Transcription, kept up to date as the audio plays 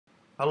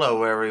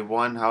Hello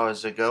everyone, how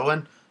is it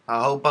going?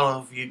 I hope all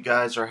of you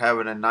guys are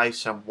having a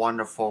nice and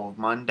wonderful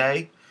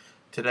Monday.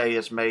 Today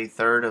is May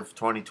 3rd of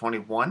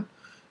 2021,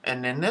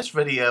 and in this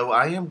video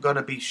I am going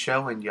to be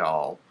showing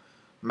y'all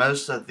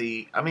most of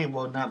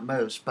well, not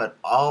most, but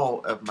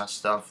all of my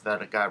stuff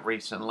that I got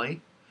recently.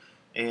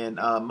 And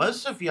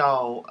most of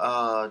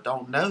y'all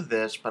don't know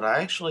this, but I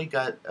actually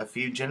got a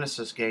few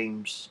Genesis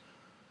games,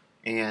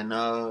 and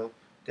I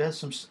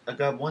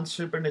got one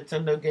Super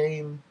Nintendo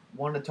game,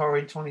 one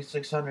Atari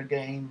 2600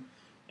 game,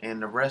 and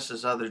the rest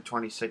is other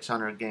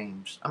 2600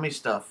 games.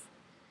 Stuff.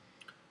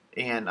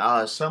 And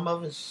some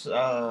of it's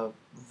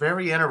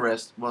very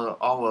interesting. Well,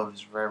 all of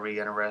it's very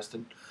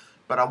interesting.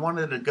 But I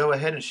wanted to go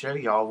ahead and show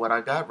y'all what I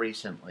got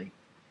recently.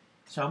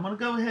 So I'm going to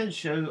go ahead and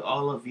show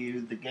all of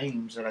you the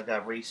games that I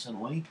got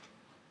recently.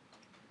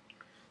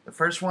 The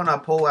first one I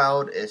pull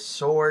out is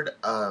Sword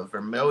of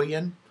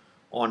Vermilion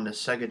on the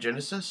Sega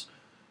Genesis.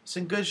 It's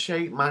in good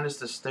shape, minus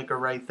the sticker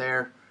right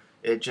there.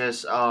 It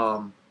just,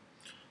 I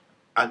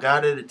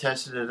got it,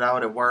 tested it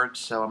out, it works,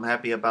 so I'm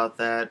happy about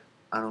that.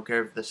 I don't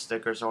care if the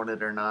sticker's on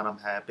it or not, I'm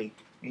happy.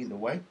 Either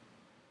way.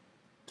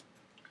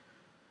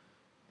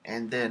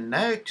 And then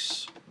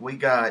next, we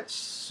got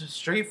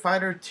Street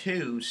Fighter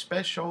 2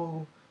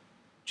 Special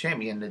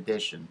Champion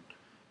Edition.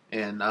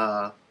 And,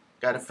 got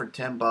it for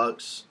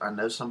 $10. I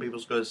know some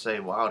people's going to say,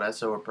 wow, that's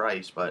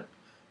overpriced, but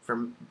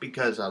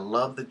because I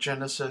love the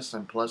Genesis,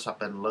 and plus I've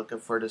been looking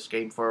for this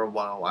game for a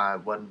while, I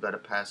wasn't going to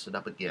pass it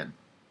up again.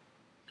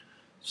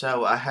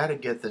 So I had to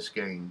get this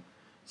game.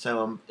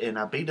 And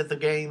I beat the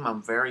game.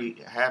 I'm very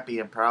happy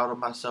and proud of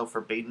myself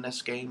for beating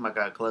this game. I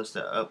got close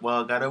to,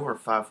 I got over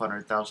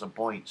 500,000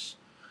 points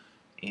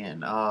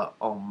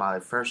on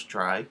my first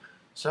try.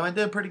 So I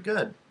did pretty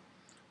good.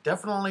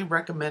 Definitely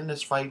recommend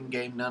this fighting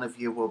game. None of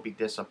you will be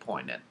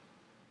disappointed.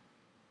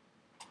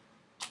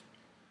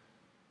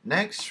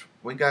 Next,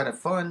 we got a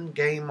fun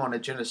game on a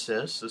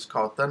Genesis. It's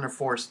called Thunder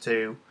Force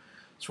 2.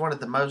 It's one of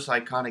the most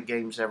iconic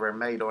games ever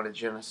made on a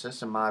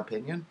Genesis, in my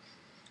opinion.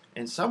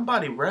 And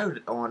somebody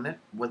wrote on it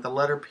with the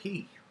letter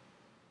P.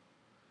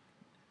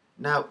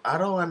 Now, I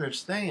don't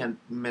understand,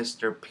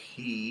 Mr.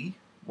 P,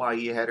 why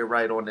you had to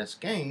write on this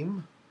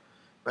game.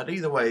 But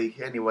either way,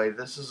 anyway,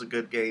 this is a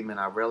good game, and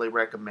I really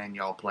recommend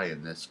y'all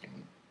playing this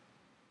game.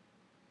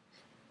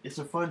 It's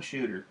a fun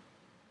shooter.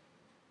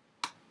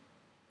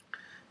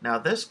 Now,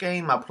 this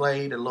game, I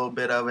played a little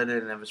bit of it,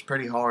 and it was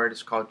pretty hard.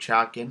 It's called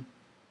Chokin.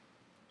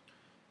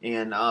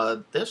 And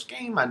this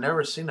game, I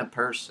never seen a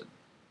person.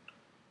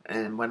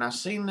 And when I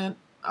seen it,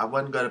 I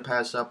wasn't going to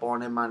pass up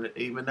on him.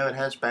 Even though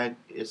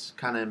it's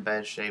kind of in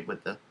bad shape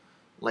with the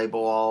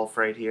label off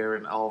right here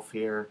and off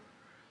here.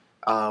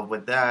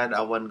 With that,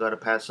 I wasn't going to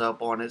pass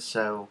up on it.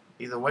 So,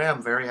 either way,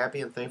 I'm very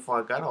happy and thankful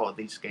I got all of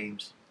these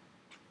games.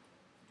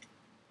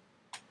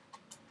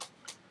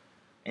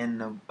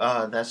 And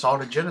that's all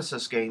the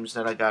Genesis games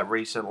that I got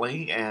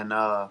recently. And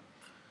now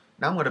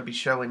I'm going to be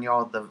showing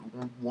y'all the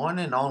one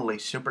and only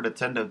Super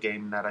Nintendo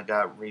game that I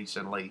got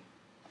recently.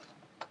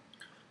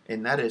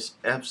 And that is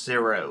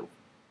F-Zero.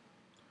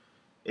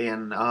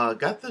 And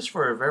got this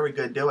for a very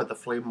good deal at the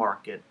flea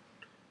market.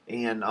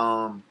 And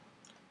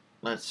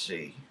let's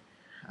see.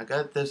 I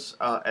got this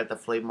at the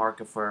flea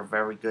market for a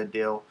very good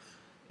deal.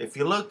 If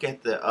you look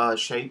at the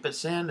shape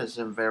it's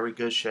in very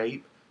good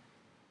shape.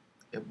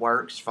 It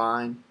works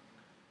fine.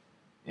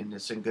 And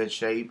it's in good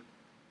shape.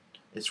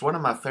 It's one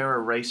of my favorite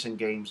racing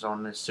games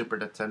on this Super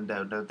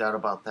Nintendo, no doubt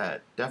about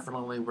that.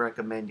 Definitely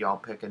recommend y'all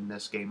picking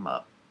this game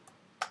up.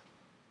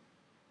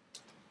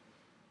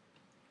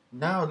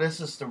 Now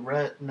this is the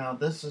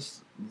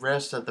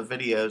rest of the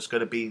video is going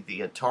to be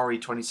the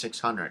Atari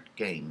 2600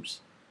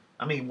 games.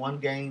 One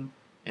game,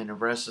 and the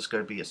rest is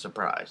going to be a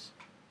surprise.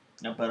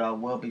 But I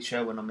will be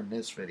showing them in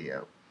this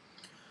video.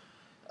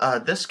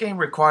 This game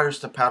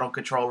requires the paddle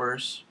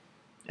controllers,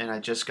 and I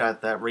just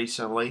got that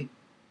recently.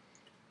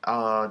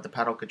 The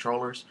paddle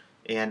controllers,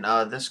 and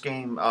this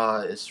game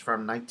is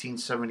from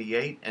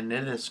 1978, and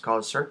it is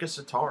called Circus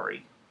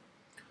Atari.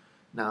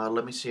 Now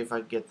let me see if I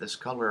can get this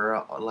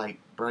color, like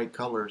bright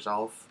colors,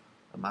 off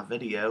of my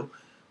video.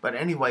 But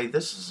anyway,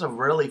 this is a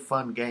really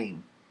fun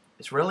game.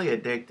 It's really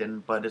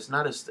addicting, but it's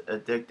not as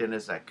addicting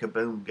as that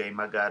Kaboom game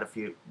I got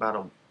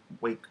about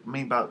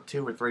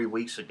 2 or 3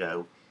 weeks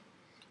ago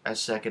as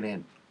second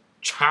in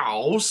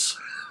Charles.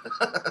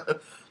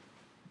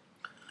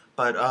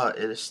 But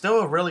it is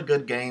still a really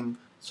good game.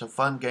 It's a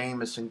fun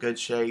game. It's in good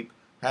shape.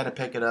 Had to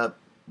pick it up.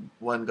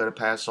 Wasn't going to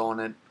pass on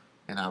it.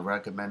 And I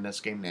recommend this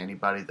game to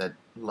anybody that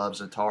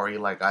loves Atari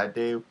like I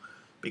do.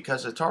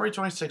 Because Atari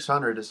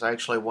 2600 is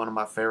actually one of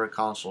my favorite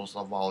consoles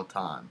of all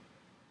time.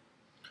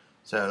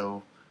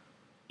 So,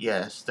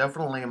 yes,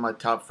 definitely in my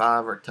top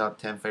 5 or top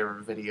 10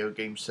 favorite video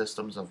game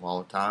systems of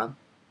all time.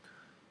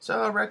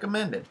 So I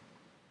recommend it.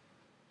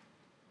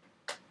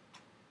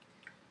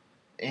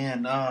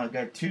 And I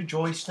got 2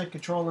 joystick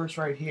controllers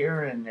right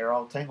here, and they're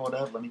all tangled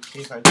up. Let me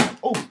see if I can.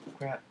 Oh,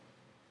 crap.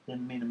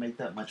 Didn't mean to make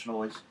that much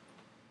noise.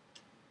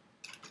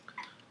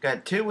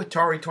 Got 2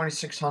 Atari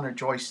 2600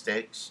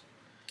 joysticks.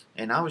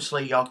 And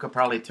obviously, y'all could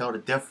probably tell the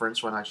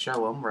difference when I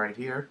show them right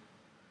here.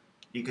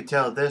 You could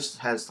tell this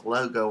has the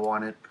logo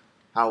on it.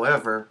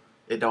 However,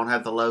 it don't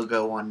have the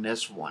logo on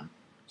this one.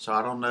 So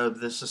I don't know if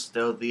this is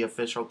still the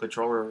official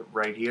controller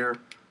right here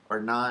or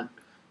not.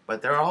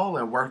 But they're all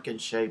in working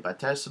shape. I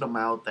tested them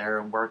out. They're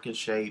in working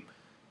shape.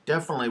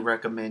 Definitely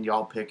recommend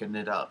y'all picking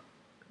it up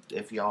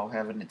if y'all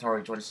have an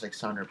Atari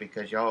 2600,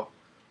 because y'all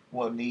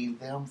will need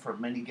them for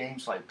many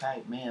games like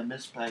Pac-Man,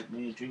 Miss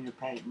Pac-Man, Junior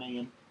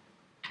Pac-Man,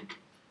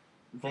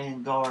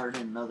 Vanguard,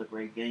 and other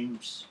great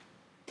games.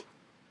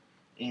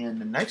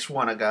 And the next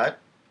one I got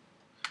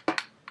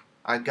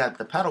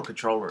the paddle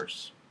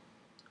controllers,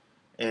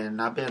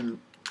 and I've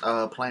been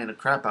playing the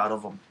crap out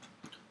of them.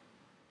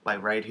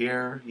 Like right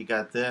here, you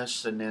got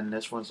this, and then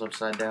this one's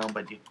upside down.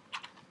 But you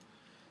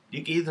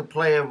can either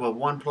play it with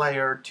one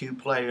player, two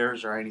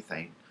players, or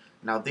anything.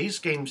 Now these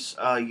games,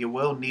 you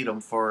will need them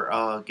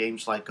for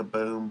games like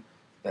Kaboom,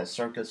 that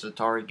Circus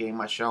Atari game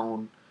I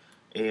shown,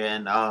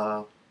 and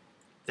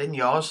then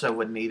you also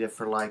would need it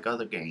for like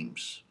other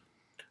games,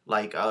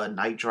 like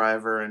Night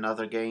Driver and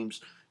other games.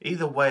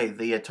 Either way,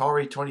 the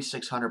Atari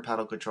 2600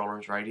 paddle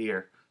controllers right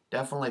here.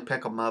 Definitely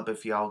pick them up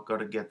if y'all go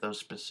to get those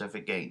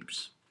specific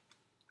games.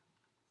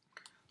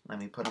 Let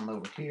me put them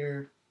over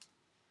here.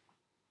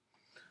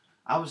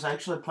 I was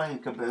actually playing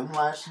Kaboom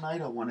last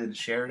night. I wanted to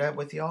share that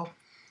with y'all.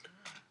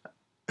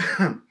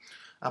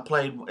 I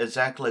played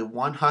exactly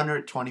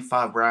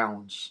 125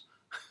 rounds.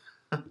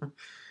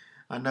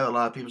 I know a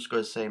lot of people's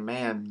going to say,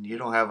 man, you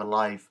don't have a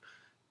life.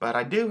 But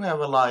I do have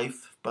a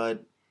life,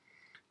 but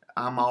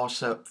I'm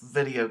also,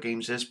 video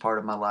games is part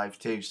of my life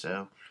too.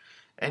 So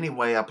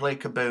anyway, I played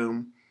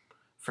Kaboom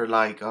for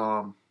like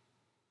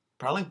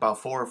probably about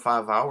 4 or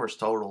 5 hours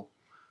total,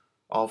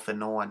 off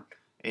and on,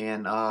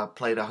 and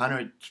played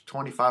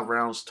 125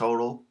 rounds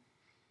total.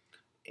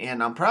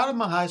 And I'm proud of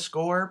my high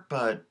score,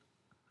 but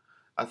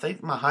I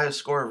think my highest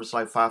score was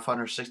like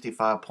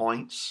 565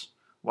 points,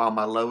 while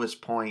my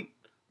lowest point,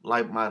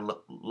 like my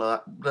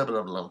blah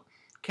blah blah,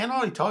 can't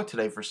hardly talk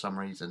today for some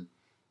reason.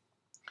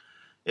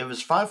 It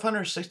was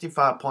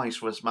 565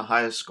 points was my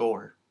highest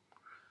score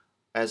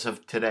as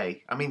of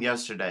today. I mean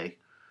yesterday.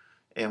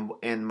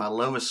 And my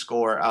lowest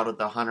score out of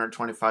the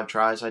 125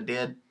 tries I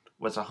did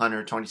was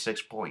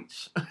 126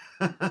 points.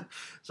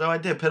 So I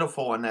did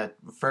pitiful on that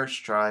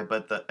first try,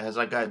 but as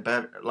I got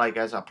better, like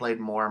as I played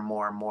more and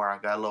more and more, I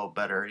got a little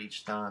better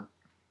each time.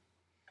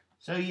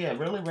 So yeah,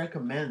 really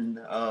recommend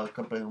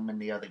Kaboom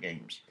and the other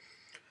games.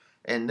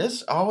 And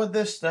all of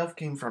this stuff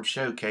came from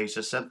Showcase,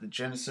 except the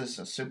Genesis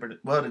and Super.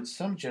 Well,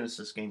 some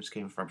Genesis games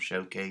came from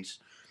Showcase,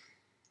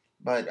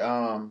 but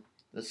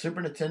the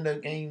Super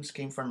Nintendo games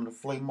came from the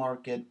flea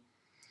market,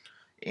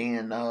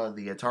 and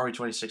the Atari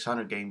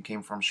 2600 game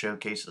came from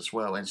Showcase as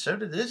well. And so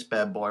did this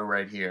bad boy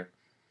right here.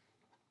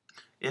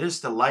 It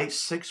is the Light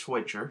 6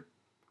 switcher.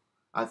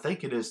 I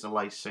think it is the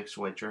Light 6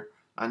 switcher.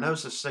 I know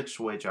it's a 6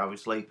 switch,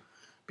 obviously,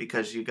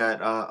 because you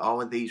got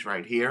all of these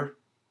right here,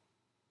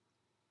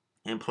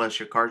 and plus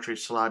your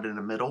cartridge slot in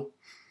the middle.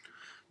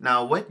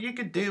 Now, what you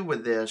could do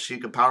with this, you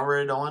could power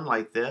it on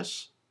like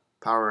this,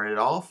 power it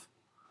off,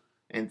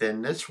 and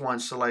then this one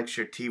selects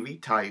your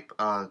TV type.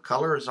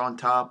 Color is on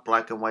top,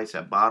 black and white's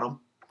at bottom,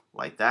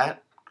 like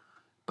that.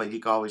 But you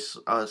can always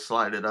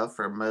slide it up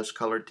for most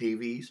colored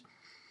TVs.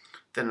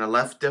 Then the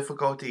left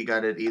difficulty, you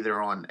got it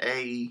either on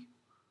A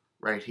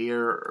right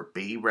here or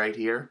B right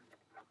here.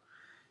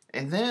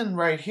 And then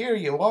right here,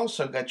 you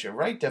also got your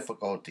right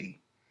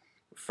difficulty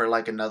for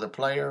like another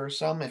player or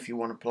something. If you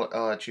want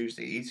to choose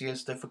the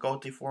easiest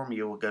difficulty for them,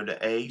 you will go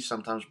to A,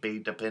 sometimes B,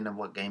 depending on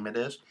what game it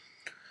is.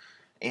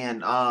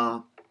 And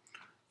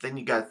then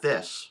you got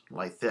this,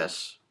 like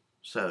this.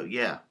 So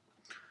yeah.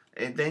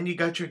 And then you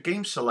got your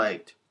game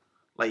select.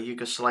 Like you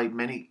could select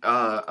many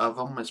of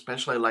them,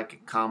 especially like in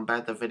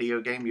Combat, the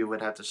video game. You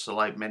would have to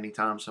select many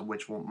times on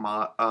which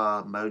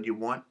mode you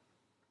want.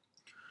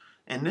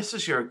 And this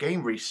is your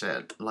game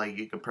reset. Like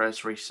you can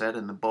press reset,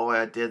 and boy,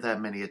 I did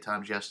that many a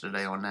times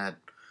yesterday on that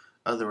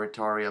other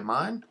Atari of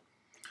mine.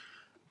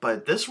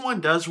 But this one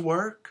does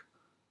work,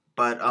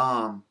 but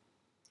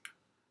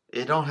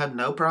it don't have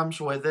no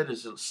problems with it,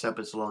 except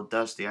it's a little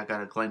dusty. I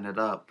gotta clean it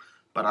up.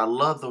 But I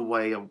love the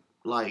way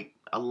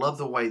I love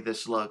the way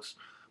this looks.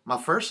 My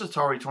first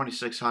Atari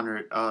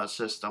 2600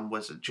 system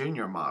was a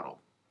junior model.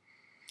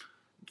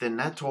 Then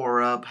that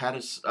tore up, had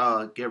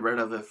to get rid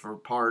of it for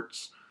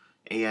parts.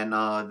 And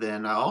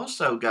then I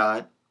also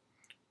got,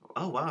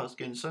 oh wow, it's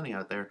getting sunny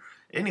out there.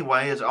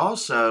 Anyway, it's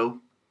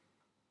also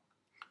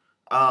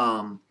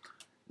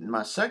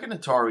my second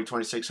Atari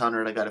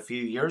 2600 I got a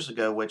few years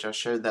ago, which I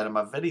showed that in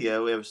my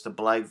video. It was the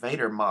Black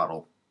Vader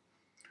model.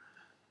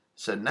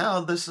 So now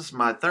this is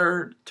my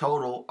third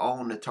total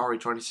on Atari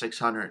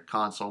 2600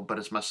 console, but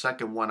it's my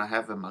second one I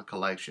have in my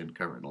collection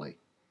currently.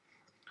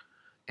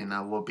 And I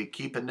will be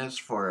keeping this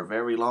for a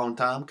very long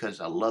time because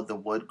I love the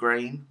wood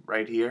grain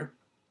right here.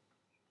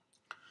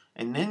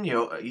 And then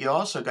you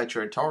also got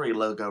your Atari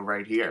logo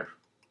right here.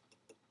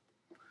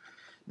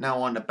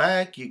 Now on the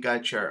back, you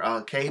got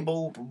your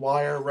cable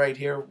wire right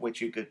here,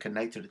 which you could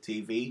connect to the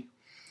TV.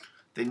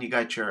 Then you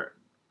got your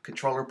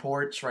controller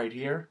ports right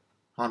here.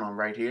 Hold on,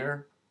 right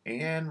here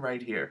and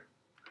right here.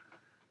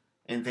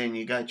 And then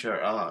you got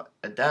your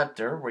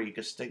adapter where you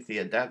can stick the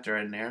adapter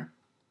in there.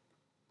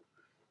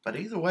 But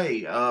either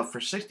way, for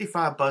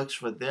 $65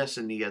 for this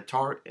and the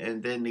Atari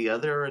and then the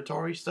other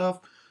Atari stuff,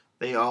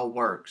 they all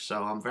work.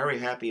 So I'm very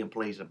happy and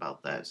pleased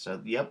about that.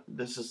 So yep,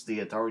 this is the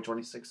Atari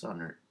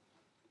 2600.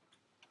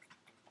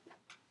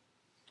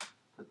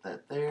 Put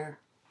that there.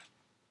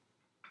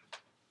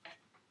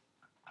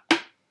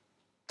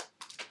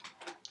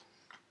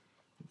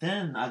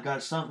 Then I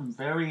got something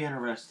very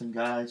interesting,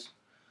 guys.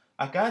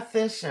 I got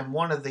this in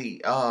one of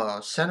the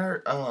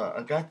center.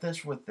 I got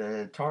this with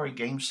the Atari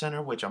Game Center,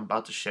 which I'm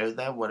about to show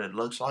that what it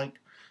looks like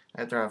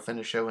after I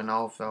finish showing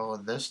off all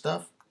of this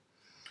stuff.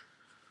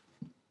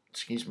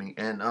 Excuse me.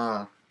 And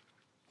I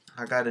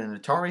got an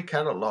Atari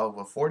catalog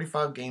with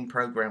 45 game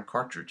program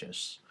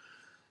cartridges,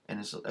 and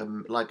it's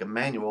like a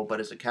manual,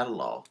 but it's a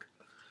catalog,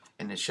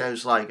 and it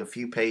shows like a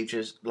few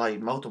pages, like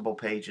multiple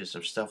pages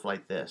of stuff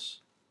like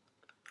this.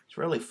 It's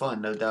really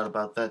fun, no doubt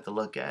about that, to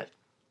look at.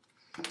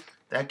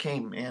 That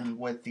came in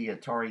with the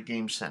Atari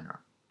Game Center.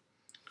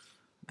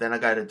 Then I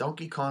got a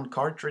Donkey Kong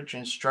cartridge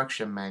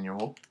instruction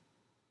manual.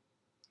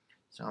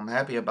 So I'm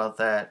happy about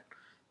that.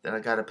 Then I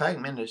got a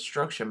Pac-Man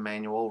instruction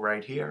manual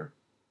right here.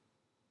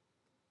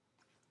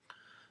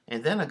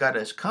 And then I got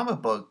this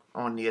comic book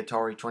on the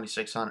Atari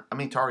 2600.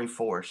 Atari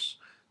Force.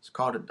 It's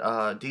called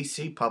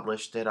DC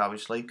published it,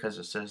 obviously, because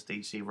it says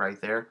DC right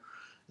there.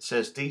 It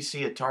says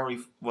DC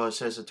Atari, well, it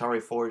says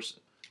Atari Force,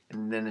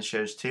 and then it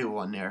shows 2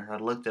 on there. I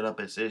looked it up,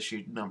 it's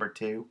issue number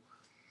 2.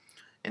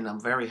 And I'm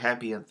very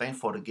happy and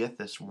thankful to get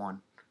this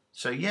one.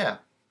 So yeah.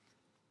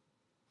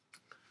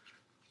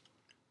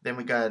 Then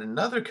we got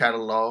another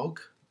catalog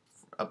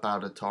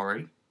about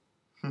Atari.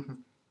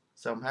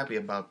 So I'm happy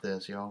about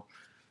this, y'all.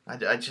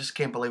 I just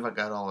can't believe I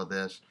got all of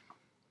this.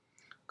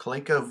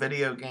 Coleco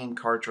video game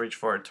cartridge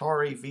for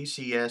Atari,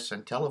 VCS,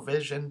 and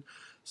television,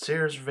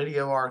 Sears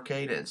Video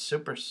Arcade, and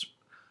Sears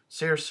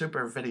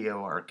Super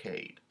Video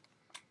Arcade.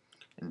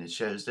 And it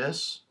shows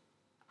this.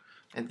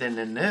 And then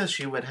in this,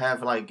 you would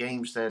have like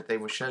games that they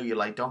would show you,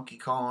 like Donkey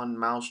Kong,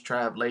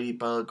 Mousetrap,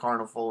 Ladybug,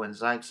 Carnival, and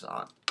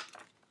Zaxxon.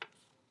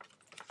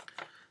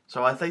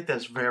 So I think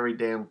that's very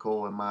damn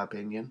cool, in my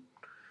opinion.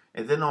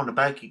 And then on the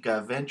back, you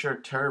got Venture,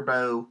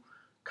 Turbo,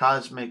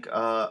 Cosmic,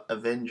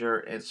 Avenger,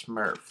 and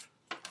Smurf.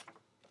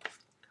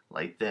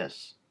 Like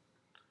this.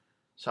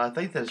 So I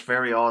think that's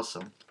very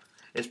awesome.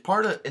 It's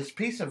a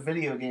piece of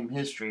video game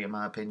history, in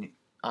my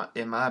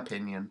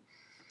opinion.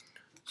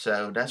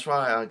 So that's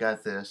why I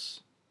got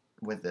this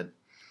with it.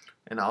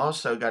 And I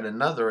also got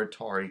another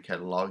Atari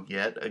catalog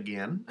yet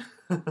again.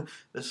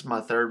 This is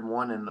my third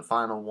one and the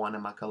final one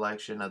in my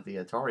collection of the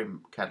Atari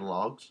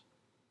catalogs.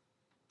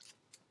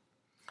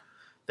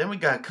 Then we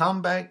got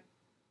Combat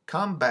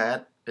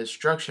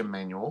Instruction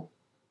Manual.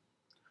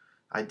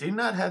 I do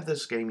not have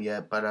this game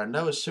yet, but I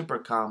know it's super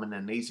common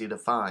and easy to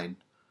find.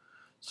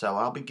 So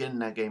I'll be getting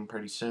that game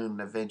pretty soon,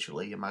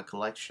 eventually, in my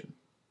collection.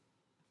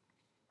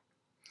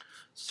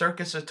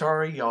 Circus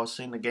Atari, y'all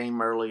seen the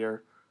game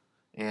earlier.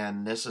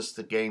 And this is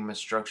the game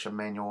instruction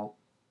manual.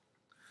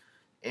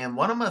 And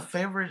one of my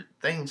favorite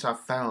things I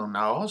found,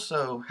 I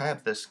also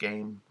have this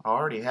game. I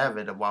already have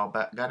it a while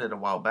back, got it a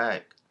while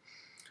back.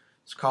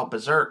 It's called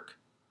Berserk.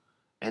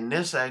 And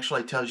this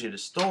actually tells you the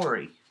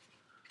story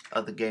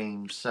of the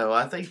game. So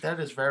I think that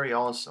is very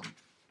awesome.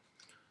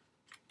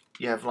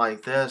 You have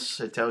like this,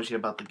 it tells you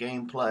about the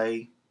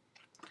gameplay.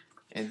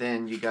 And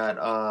then you got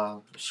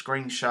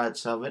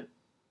screenshots of it.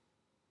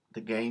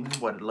 The game,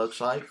 what it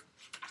looks like.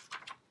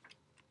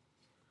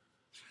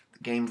 The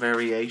game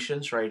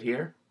variations right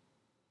here.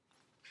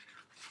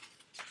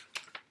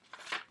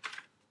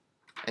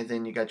 And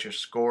then you got your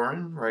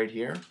scoring right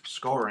here.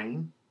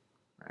 Scoring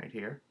right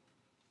here.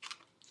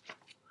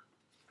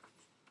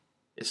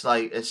 It's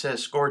like, it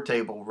says score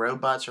table.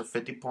 Robots are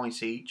 50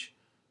 points each.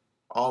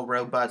 All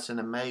robots in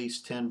a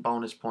maze, 10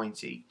 bonus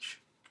points each.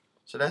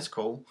 So that's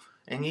cool.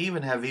 And you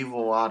even have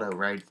Evil Otto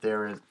right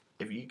there.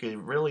 If you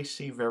can really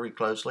see very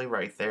closely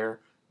right there,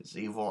 is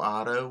Evil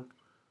Otto,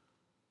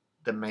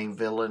 the main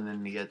villain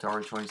in the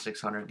Atari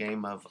 2600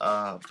 game of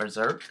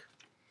Berserk.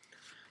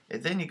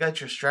 And then you got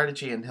your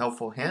strategy and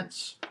helpful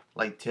hints,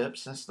 like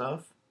tips and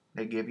stuff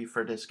they give you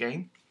for this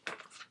game.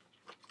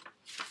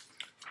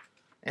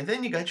 And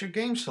then you got your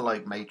game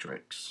select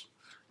matrix.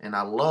 And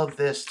I love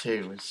this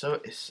too.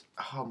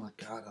 Oh my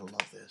god, I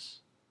love this.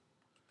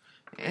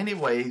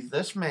 Anyway,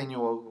 this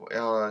manual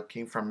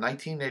came from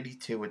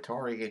 1982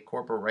 Atari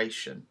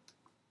Corporation.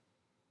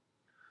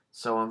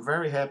 So I'm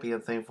very happy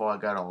and thankful I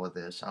got all of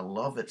this. I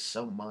love it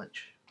so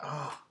much.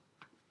 Oh.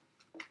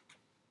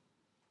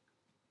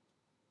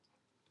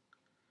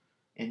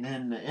 And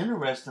then the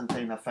interesting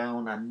thing I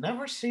found, I've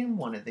never seen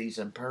one of these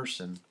in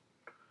person.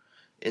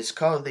 It's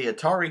called the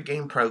Atari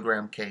Game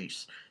Program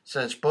Case. It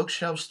says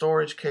bookshelf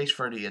storage case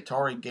for the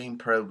Atari Game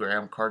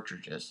Program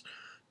cartridges.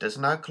 Does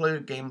not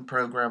include game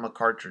program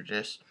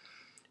cartridges.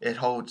 It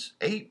holds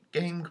 8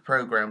 game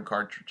program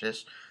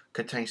cartridges.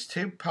 Contains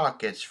 2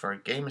 pockets for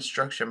game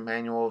instruction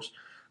manuals.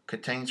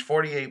 Contains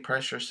 48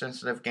 pressure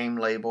sensitive game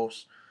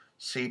labels.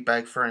 See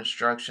back for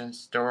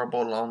instructions.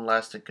 Durable long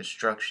lasting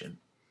construction.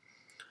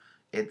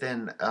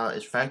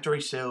 It's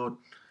factory sealed,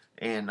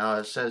 and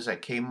it says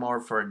at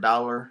Kmart for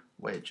 $1,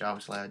 which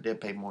obviously I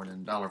did pay more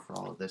than $1 for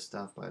all of this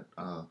stuff, but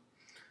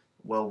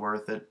well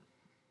worth it.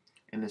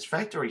 And it's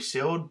factory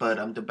sealed, but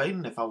I'm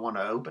debating if I want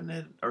to open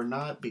it or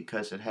not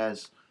because it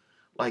has,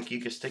 like, you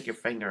can stick your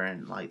finger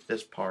in like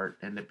this part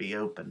and it be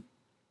open.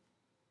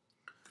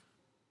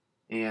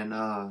 And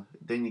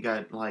then you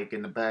got, like,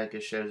 in the back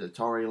it shows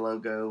Atari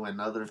logo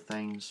and other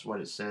things, what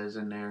it says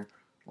in there.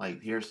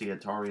 Like, here's the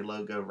Atari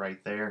logo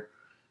right there.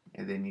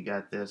 And then you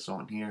got this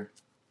on here.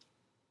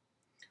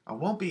 I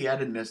won't be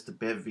adding this to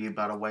BitView,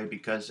 by the way,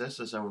 because this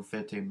is over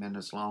 15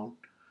 minutes long.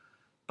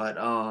 But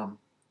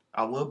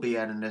I will be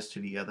adding this to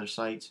the other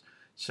sites.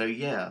 So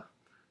yeah.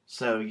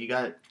 So you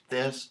got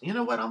this. You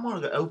know what? I'm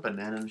going to open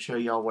it and show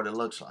y'all what it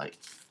looks like.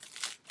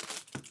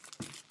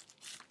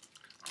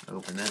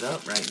 Open it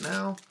up right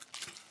now.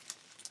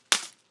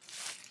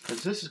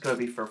 Because this is going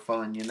to be for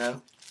fun, you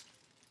know.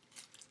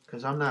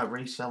 Because I'm not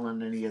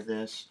reselling any of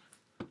this.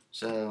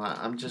 So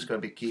I'm just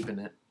going to be keeping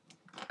it.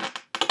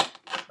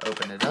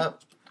 Open it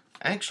up.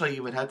 Actually,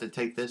 you would have to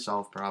take this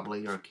off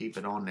probably, or keep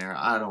it on there.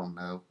 I don't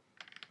know.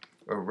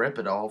 Or rip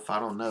it off. I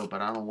don't know,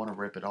 but I don't want to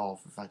rip it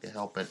off if I can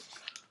help it.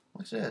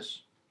 What's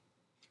this?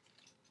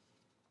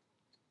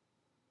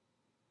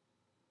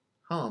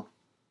 Huh.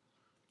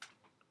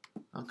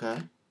 Okay.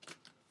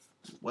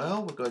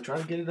 Well, we're going to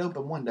try to get it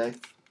open one day.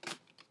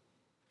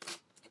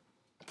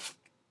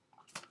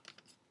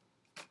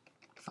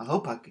 I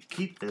hope I could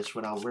keep this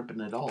without ripping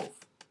it off.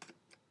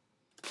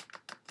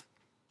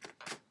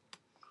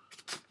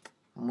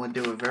 I'm going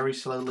to do it very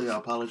slowly. I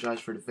apologize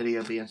for the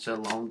video being so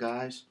long,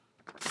 guys.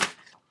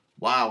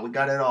 Wow, we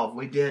got it off.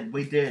 We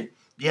did.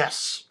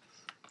 Yes.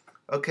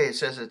 Okay, it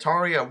says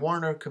Atari, a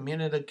Warner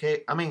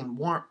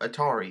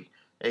Atari,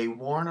 a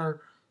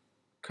Warner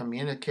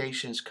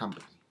Communications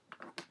company.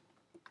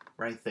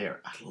 Right there.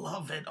 I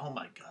love it. Oh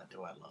my God,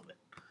 do I love it.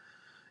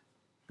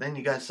 Then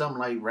you got something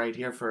like right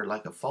here for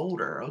like a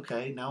folder.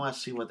 Okay, now I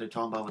see what they're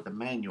talking about with the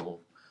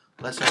manual.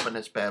 Let's open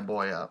this bad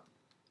boy up.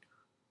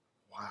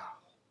 Wow.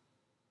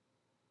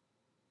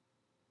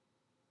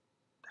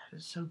 That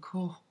is so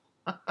cool.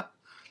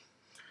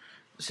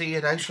 See,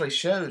 it actually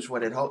shows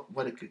what it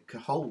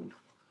could hold.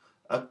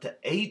 Up to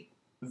 8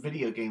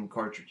 video game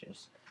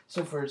cartridges.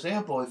 So, for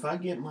example, if I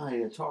get my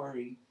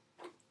Atari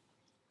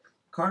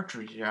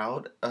cartridge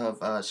out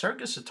of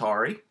Circus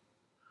Atari,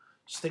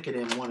 stick it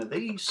in one of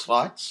these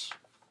slots,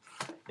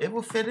 it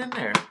will fit in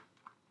there.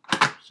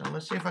 So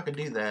let's see if I can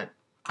do that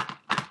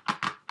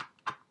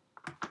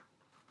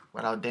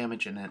without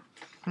damaging it.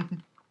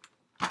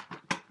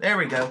 There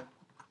we go.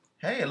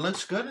 Hey, it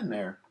looks good in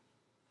there.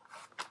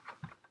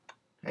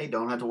 Hey,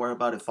 don't have to worry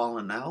about it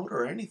falling out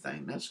or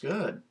anything. That's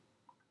good.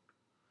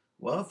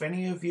 Well, if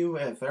any of you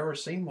have ever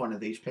seen one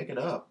of these, pick it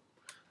up.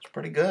 It's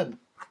pretty good.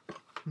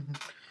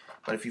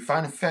 But if you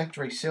find it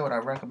factory sealed, I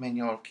recommend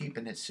y'all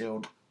keeping it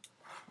sealed.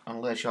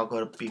 Unless y'all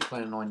going to be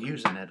planning on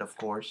using it, of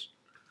course.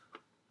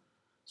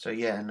 So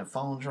yeah, and the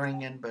phone's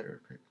ringing.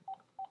 Better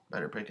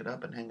pick it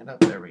up and hang it up.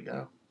 There we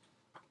go.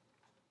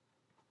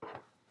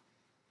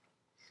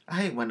 I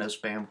hate when those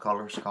spam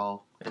callers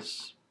call.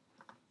 It's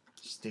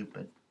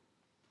stupid.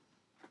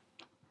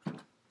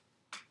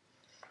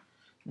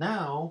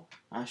 Now,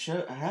 I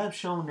have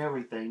shown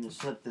everything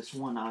except this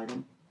one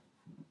item.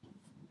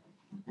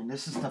 And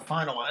this is the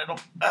final item.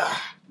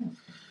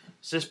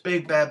 It's this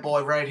big bad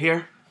boy right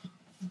here.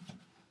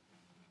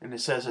 And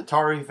it says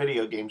Atari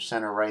Video Game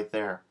Center right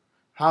there.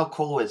 How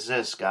cool is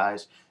this,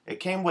 guys?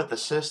 It came with the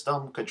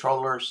system,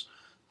 controllers,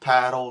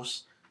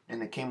 paddles,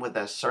 and it came with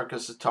that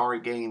Circus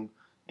Atari game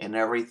and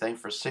everything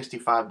for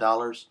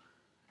 $65.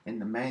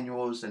 And the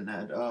manuals and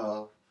that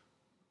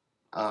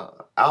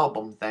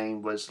album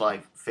thing was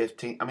like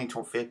 15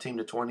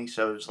 to 20,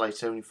 so it was like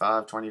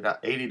 $75,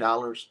 $20,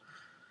 $80.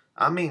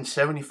 I mean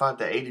 $75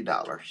 to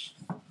 $80.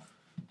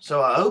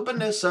 So I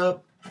opened this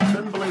up.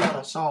 Couldn't believe what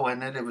I saw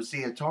in it. It was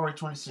the Atari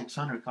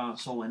 2600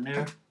 console in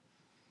there.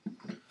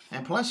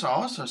 And plus I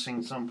also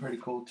seen something pretty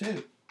cool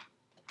too.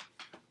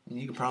 And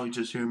you can probably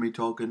just hear me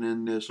talking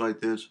in this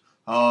like this.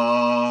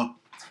 But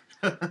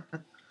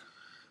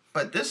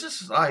this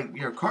is like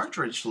your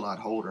cartridge slot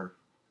holder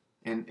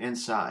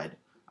inside.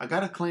 I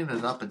gotta clean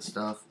it up and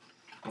stuff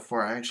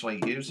before I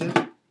actually use it.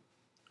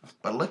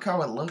 But look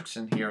how it looks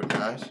in here,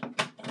 guys.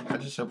 I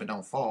just hope it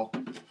don't fall.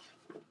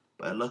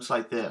 But it looks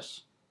like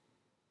this.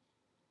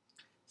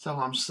 So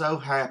I'm so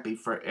happy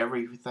for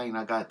everything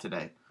I got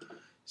today.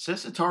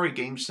 Since Atari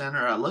Game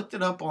Center, I looked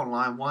it up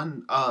online.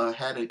 One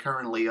had it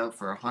currently up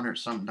for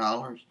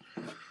 $100-something.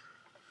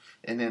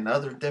 And then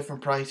other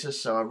different prices.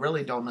 So I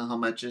really don't know how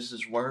much this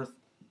is worth.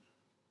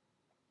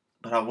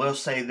 But I will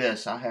say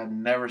this. I have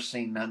never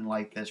seen nothing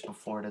like this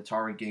before at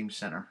Atari Game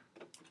Center.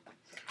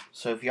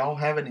 So if y'all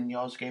have it in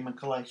y'all's gaming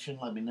collection,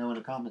 let me know in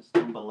the comments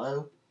down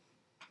below.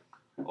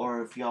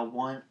 Or if y'all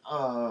want,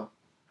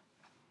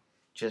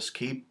 just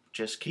keep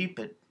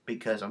it.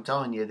 Because I'm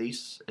telling you,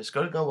 it's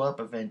going to go up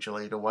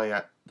eventually the way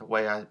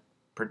I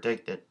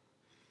predict it.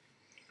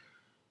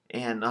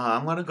 And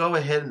I'm going to go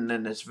ahead and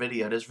end this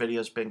video. This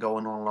video's been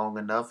going on long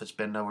enough. It's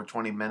been over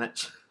 20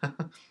 minutes.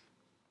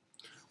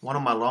 One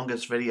of my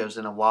longest videos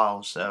in a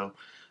while. So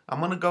I'm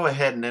going to go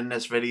ahead and end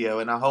this video.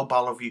 And I hope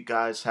all of you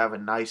guys have a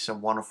nice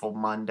and wonderful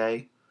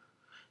Monday.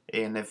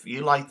 And if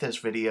you like this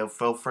video,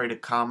 feel free to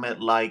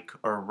comment, like,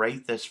 or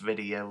rate this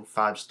video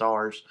 5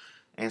 stars.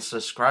 And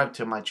subscribe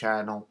to my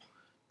channel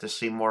to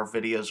see more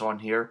videos on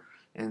here.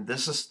 And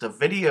this is the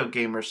Video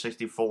Gamer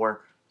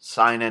 64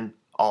 signing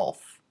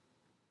off.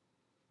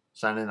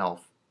 Signing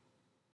off.